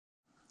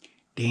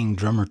Dang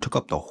drummer took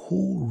up the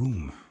whole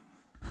room.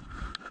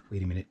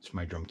 Wait a minute, it's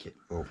my drum kit.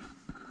 Oh,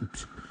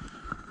 oops.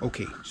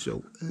 Okay,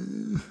 so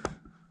let's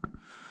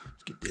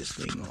get this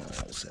thing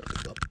all set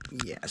up.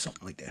 Yeah,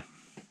 something like that.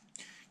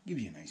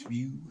 Gives you a nice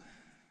view.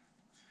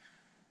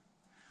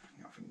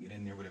 Now if we can get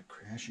in there without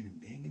crashing and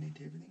banging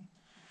into everything.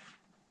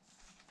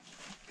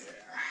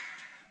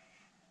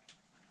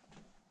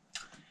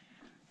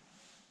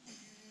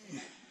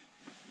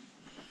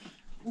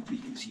 Hopefully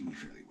you can see me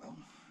fairly well.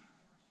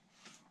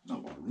 Not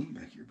a lot of room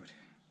back here, but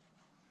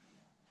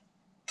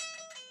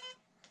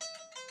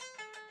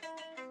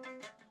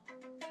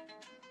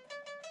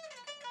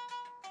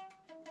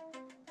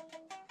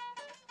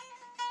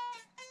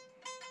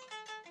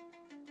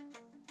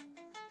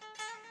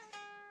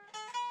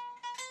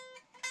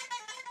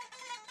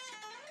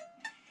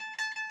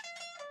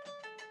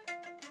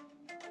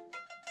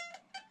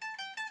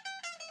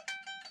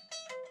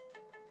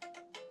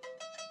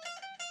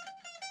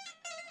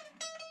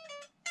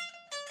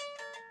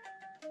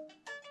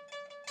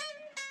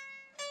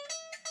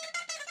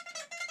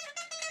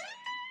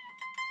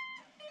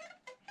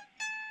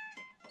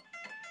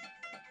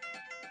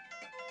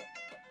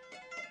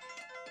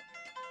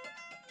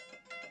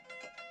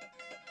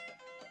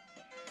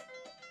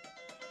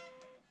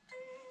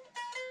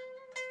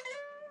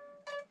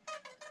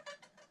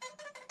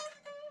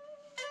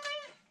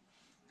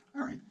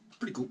all right,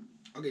 pretty cool.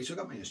 Okay, so I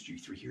got my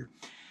SG3 here.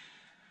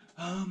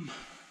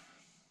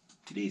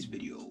 Today's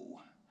video,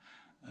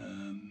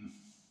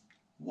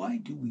 why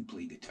do we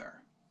play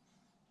guitar?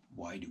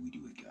 Why do we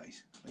do it,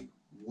 guys? Like,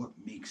 what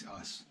makes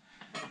us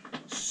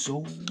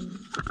so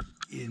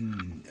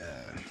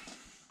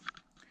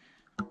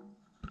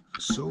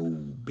so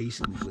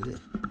basically with it?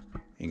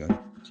 Hang on,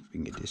 see if we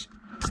can get this.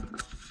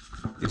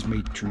 This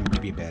may turn out to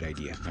be a bad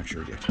idea. I'm not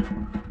sure yet.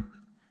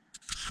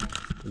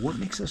 What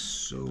makes us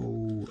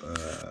so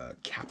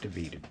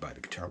captivated by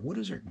the guitar? What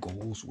is our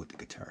goals with the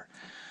guitar?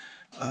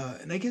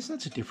 And I guess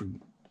that's a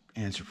different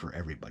answer for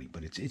everybody,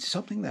 but it's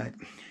something that,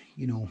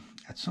 you know,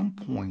 at some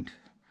point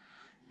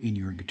in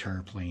your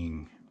guitar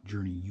playing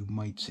journey, you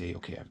might say,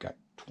 okay, I've got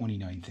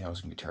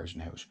 29,000 guitars in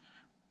the house.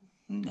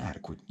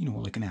 Adequate, you know,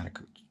 like an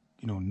adequate,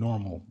 you know,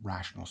 normal,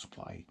 rational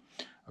supply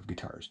of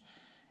guitars.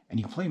 And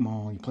you play them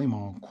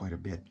all quite a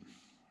bit.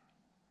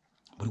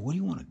 But what do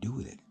you want to do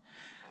with it?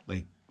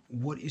 Like,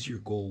 what is your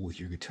goal with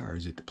your guitar?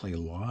 Is it to play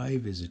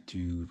live? Is it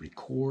to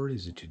record?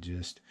 Is it to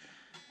just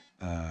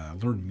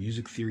learn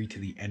music theory to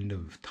the end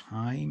of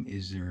time?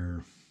 Is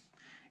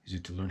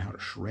it to learn how to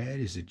shred?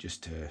 Is it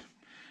just to,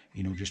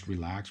 you know, just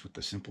relax with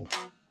the simple?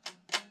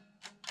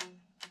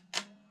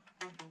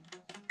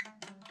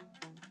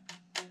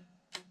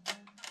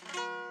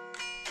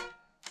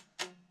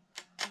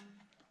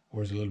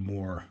 Or is it a little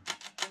more?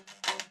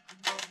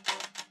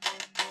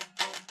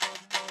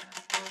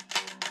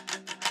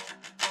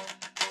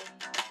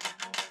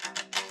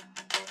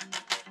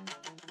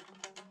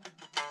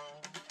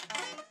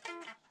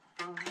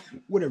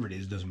 Whatever it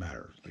is, doesn't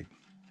matter. Like,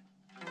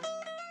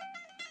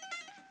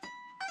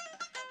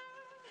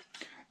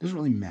 doesn't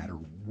really matter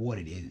what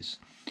it is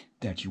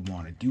that you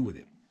want to do with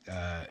it,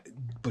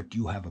 but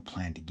you have a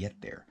plan to get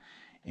there.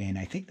 And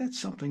I think that's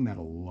something that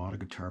a lot of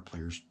guitar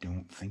players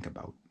don't think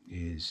about.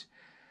 Is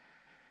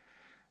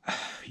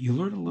you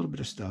learn a little bit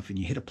of stuff and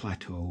you hit a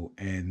plateau,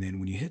 and then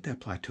when you hit that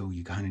plateau,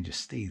 you kind of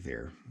just stay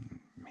there.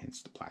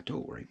 Hence the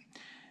plateau, right?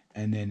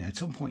 And then at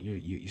some point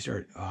you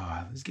start,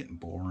 this is getting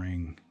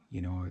boring.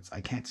 You know,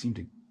 I can't seem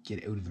to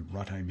get out of the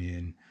rut I'm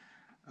in,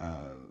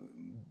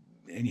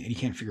 and you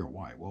can't figure out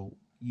why. Well,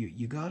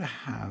 you got to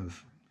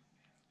have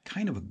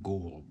kind of a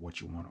goal of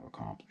what you want to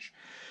accomplish.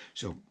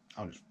 So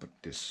I'll just put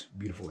this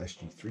beautiful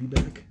SG3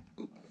 back,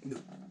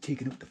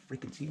 taking up the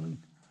freaking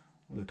ceiling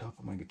on the top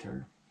of my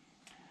guitar.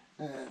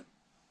 I'm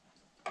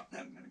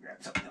gonna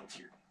grab something else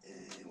here.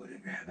 What did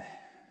I grab?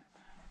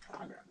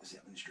 I'll grab the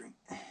 7-string.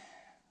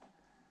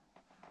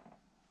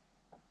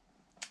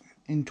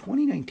 In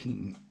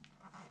 2019,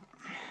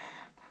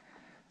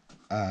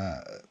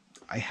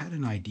 I had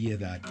an idea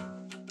that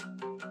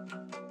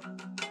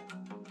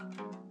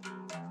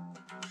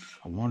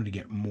I wanted to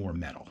get more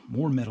metal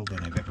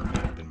than I've ever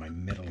meddled in my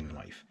meddling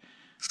life.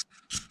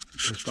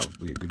 That's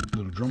probably a good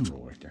little drum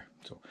roll right there.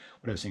 So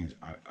what I was saying is,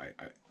 I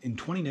in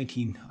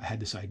 2019, I had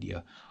this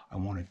idea. I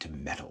wanted to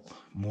metal,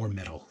 more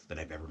metal than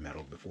I've ever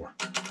meddled before.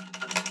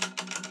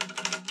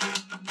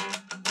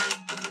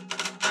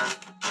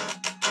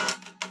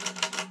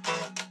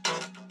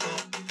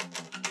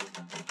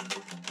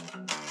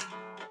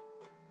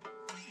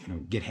 You know,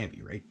 get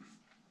heavy, right?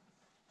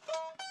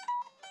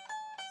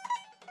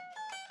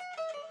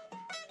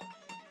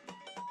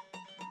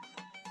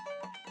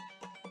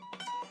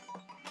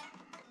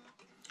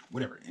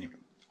 Whatever, anyway,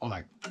 all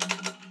that.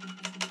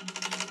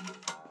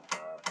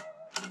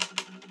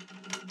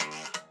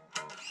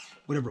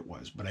 Whatever it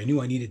was, but I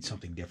knew I needed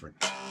something different.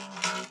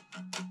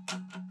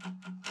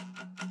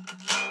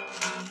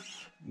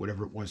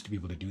 Whatever it was to be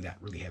able to do that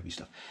really heavy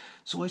stuff.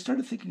 So I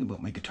started thinking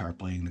about my guitar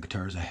playing, the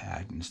guitars I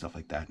had and stuff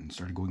like that, and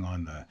started going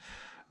on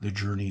the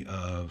journey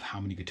of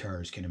how many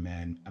guitars can a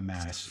man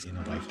amass in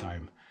a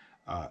lifetime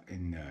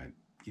and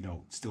you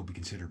know, still be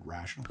considered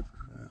rational.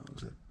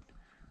 Was it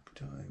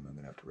time? I'm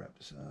gonna have to wrap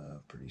this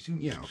up pretty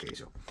soon. Yeah, okay.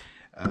 So,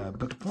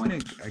 but the point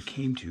I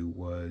came to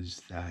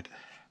was that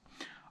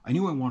I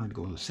knew I wanted to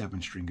go the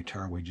 7-string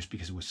guitar way just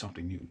because it was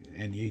something new,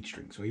 and the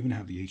 8-string. So I even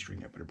have the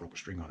 8-string yet, but I broke a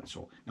string on it.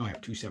 So now I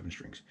have two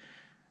 7-strings.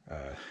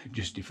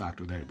 Just de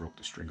facto that I broke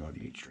the string on the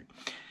 8-string.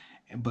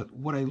 But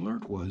what I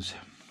learned was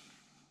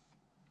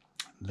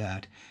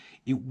that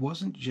it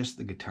wasn't just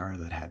the guitar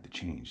that had to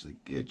change.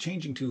 Like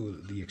changing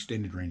to the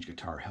extended range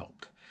guitar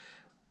helped,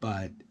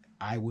 but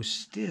I was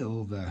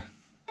still the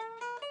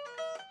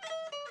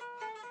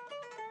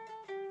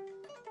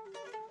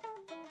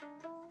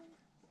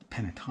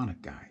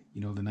pentatonic guy. You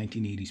know, the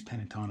 1980s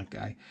pentatonic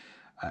guy.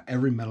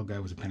 Every metal guy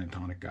was a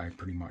pentatonic guy,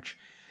 pretty much.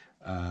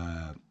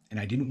 And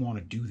I didn't want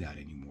to do that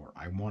anymore.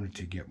 I wanted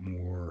to get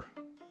more.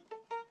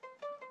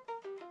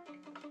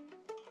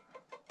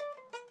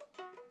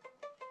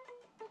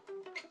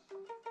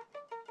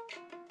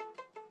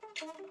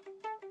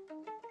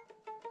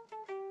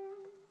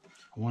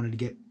 I wanted to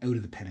get out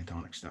of the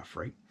pentatonic stuff,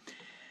 right?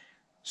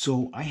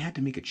 So I had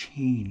to make a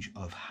change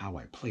of how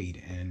I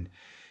played, and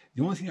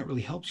the only thing that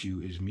really helps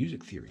you is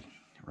music theory,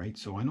 right?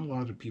 So I know a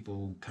lot of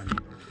people kind of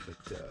get a little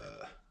bit,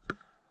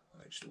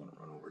 I just want to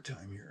run over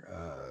time here,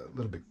 a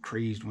little bit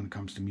crazed when it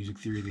comes to music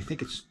theory. They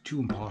think it's too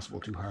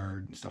impossible, too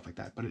hard, and stuff like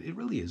that, but it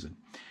really isn't.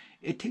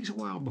 It takes a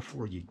while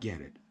before you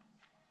get it.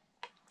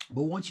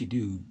 But once you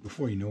do,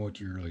 before you know it,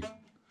 you're like,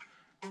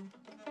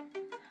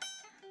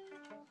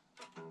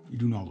 you're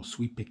doing all those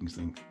sweep pickings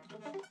things.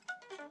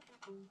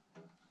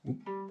 Oop.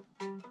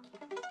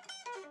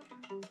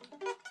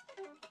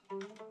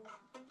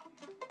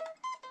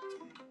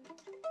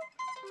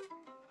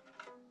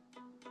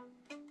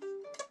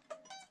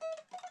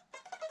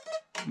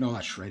 No,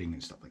 that's shredding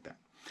and stuff like that.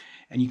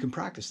 And you can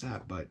practice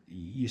that, but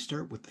you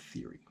start with the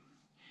theory.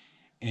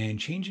 And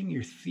changing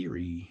your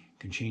theory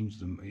can change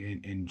them,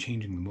 and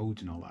changing the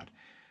modes and all that,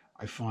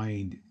 I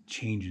find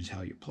changes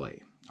how you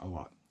play a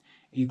lot.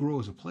 You grow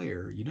as a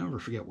player, you never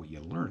forget what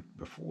you learned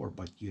before,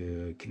 but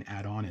you can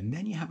add on, and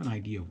then you have an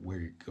idea of where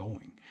you're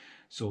going.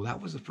 So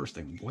that was the first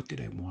thing. What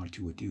did I want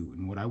to do?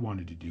 And what I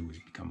wanted to do was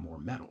become more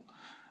metal,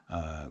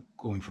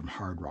 going from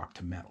hard rock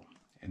to metal.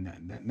 And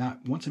that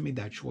once I made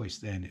that choice,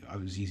 then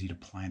it was easy to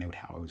plan out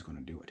how I was going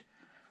to do it.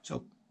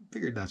 So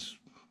figured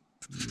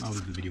I'll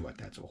leave the video at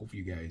that. So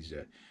hopefully you guys,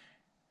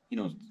 you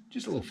know,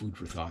 just a little food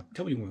for thought.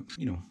 Tell me,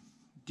 you know,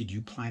 did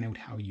you plan out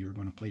how you're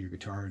going to play your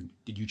guitar?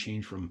 Did you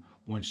change from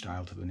one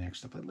style to the next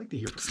stuff? I'd like to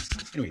hear from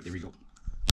you. Anyway, there we go.